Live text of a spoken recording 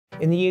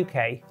In the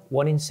UK,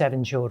 1 in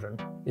 7 children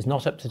is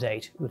not up to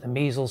date with the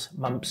measles,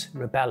 mumps,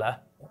 rubella,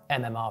 or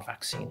MMR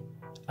vaccine,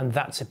 and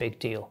that's a big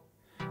deal.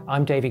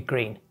 I'm David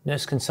Green,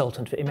 Nurse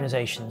Consultant for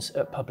Immunisations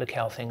at Public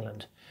Health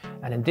England,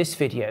 and in this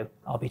video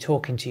I'll be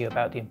talking to you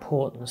about the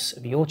importance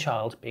of your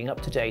child being up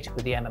to date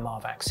with the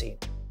MMR vaccine.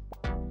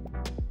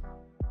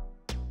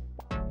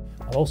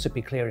 I'll also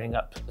be clearing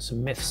up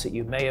some myths that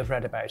you may have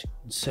read about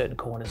in certain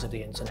corners of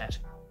the internet.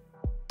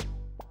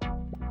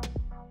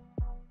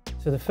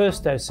 So the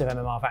first dose of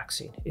MMR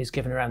vaccine is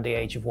given around the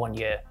age of 1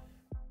 year.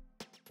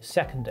 The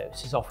second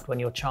dose is offered when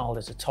your child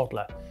is a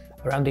toddler,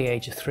 around the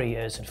age of 3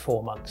 years and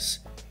 4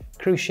 months.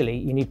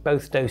 Crucially, you need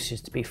both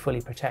doses to be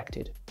fully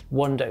protected.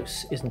 One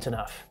dose isn't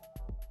enough.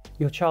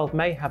 Your child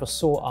may have a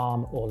sore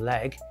arm or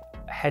leg,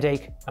 a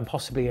headache, and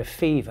possibly a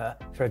fever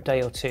for a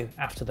day or two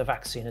after the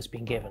vaccine has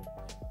been given.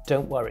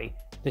 Don't worry,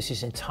 this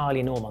is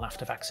entirely normal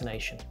after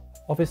vaccination.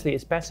 Obviously,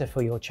 it's better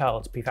for your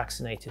child to be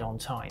vaccinated on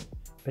time,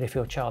 but if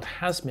your child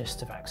has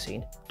missed a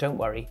vaccine, don't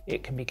worry,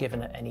 it can be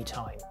given at any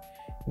time.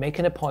 Make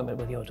an appointment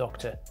with your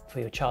doctor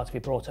for your child to be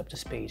brought up to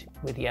speed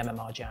with the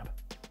MMR jab.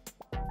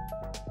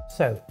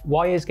 So,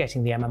 why is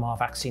getting the MMR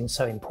vaccine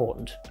so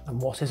important,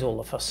 and what is all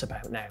the fuss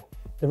about now?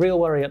 The real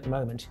worry at the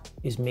moment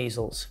is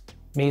measles.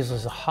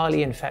 Measles is a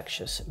highly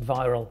infectious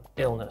viral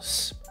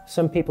illness.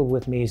 Some people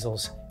with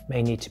measles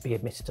may need to be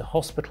admitted to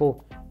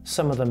hospital,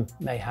 some of them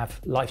may have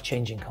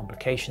life-changing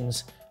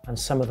complications, and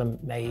some of them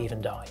may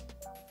even die.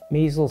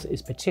 Measles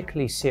is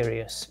particularly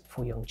serious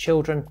for young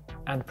children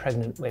and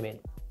pregnant women.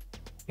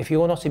 If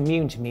you're not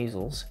immune to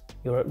measles,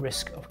 you're at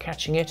risk of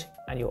catching it,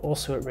 and you're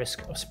also at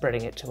risk of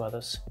spreading it to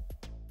others.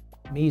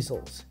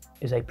 Measles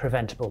is a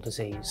preventable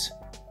disease.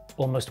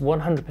 Almost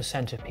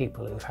 100% of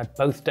people who've had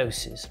both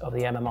doses of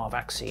the MMR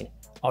vaccine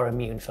are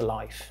immune for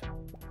life.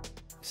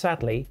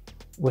 Sadly,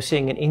 we're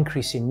seeing an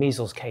increase in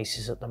measles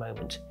cases at the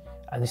moment,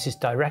 and this is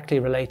directly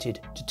related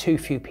to too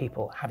few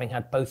people having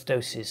had both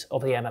doses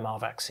of the MMR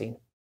vaccine.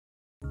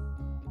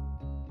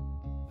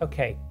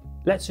 Okay,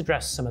 let's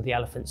address some of the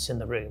elephants in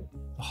the room,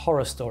 the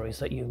horror stories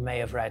that you may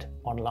have read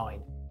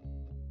online.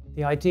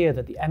 The idea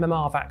that the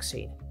MMR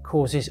vaccine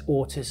causes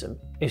autism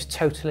is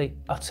totally,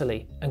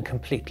 utterly, and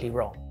completely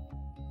wrong.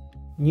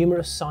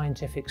 Numerous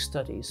scientific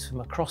studies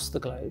from across the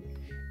globe,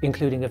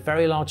 including a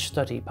very large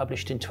study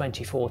published in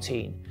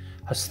 2014,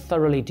 has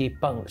thoroughly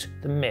debunked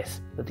the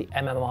myth that the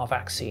MMR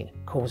vaccine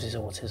causes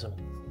autism.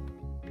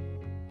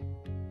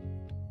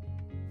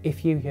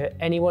 If you hear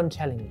anyone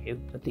telling you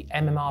that the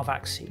MMR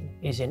vaccine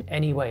is in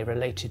any way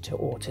related to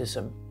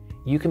autism,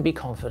 you can be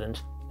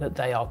confident that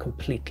they are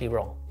completely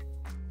wrong.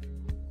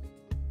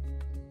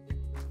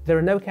 There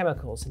are no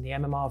chemicals in the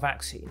MMR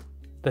vaccine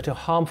that are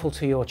harmful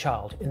to your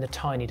child in the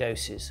tiny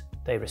doses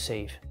they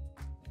receive.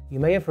 You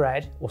may have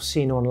read or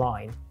seen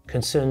online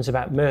concerns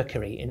about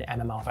mercury in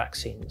MMR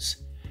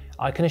vaccines.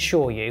 I can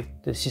assure you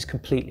that this is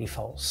completely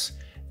false.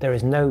 There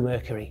is no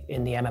mercury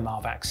in the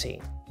MMR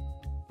vaccine.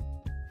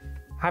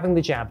 Having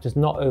the jab does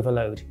not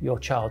overload your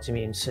child's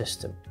immune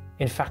system.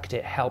 In fact,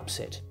 it helps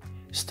it.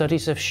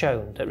 Studies have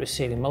shown that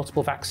receiving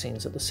multiple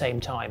vaccines at the same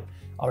time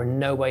are in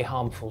no way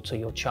harmful to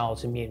your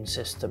child's immune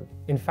system.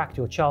 In fact,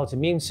 your child's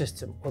immune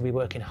system will be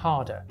working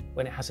harder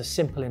when it has a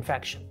simple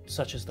infection,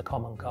 such as the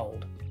common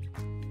cold.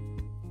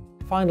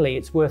 Finally,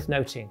 it's worth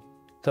noting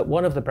that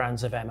one of the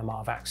brands of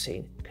MMR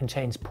vaccine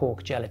contains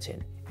pork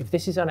gelatin. If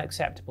this is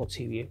unacceptable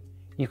to you,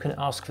 you can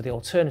ask for the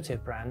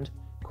alternative brand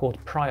called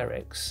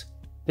Priorix.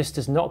 This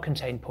does not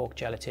contain pork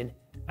gelatin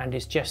and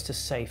is just as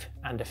safe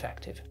and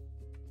effective.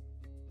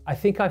 I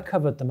think I've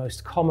covered the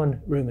most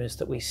common rumours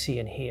that we see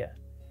and hear,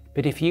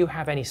 but if you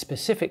have any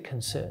specific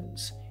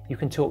concerns, you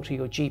can talk to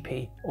your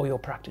GP or your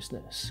practice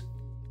nurse.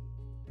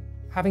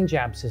 Having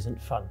jabs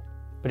isn't fun,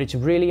 but it's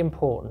really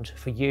important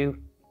for you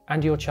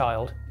and your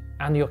child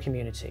and your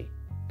community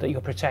that you're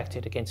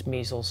protected against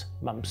measles,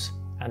 mumps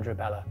and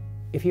rubella.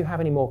 If you have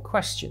any more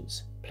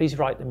questions, please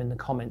write them in the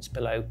comments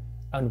below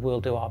and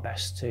we'll do our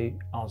best to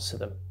answer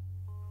them.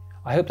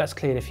 I hope that's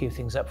cleared a few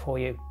things up for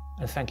you,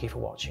 and thank you for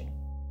watching.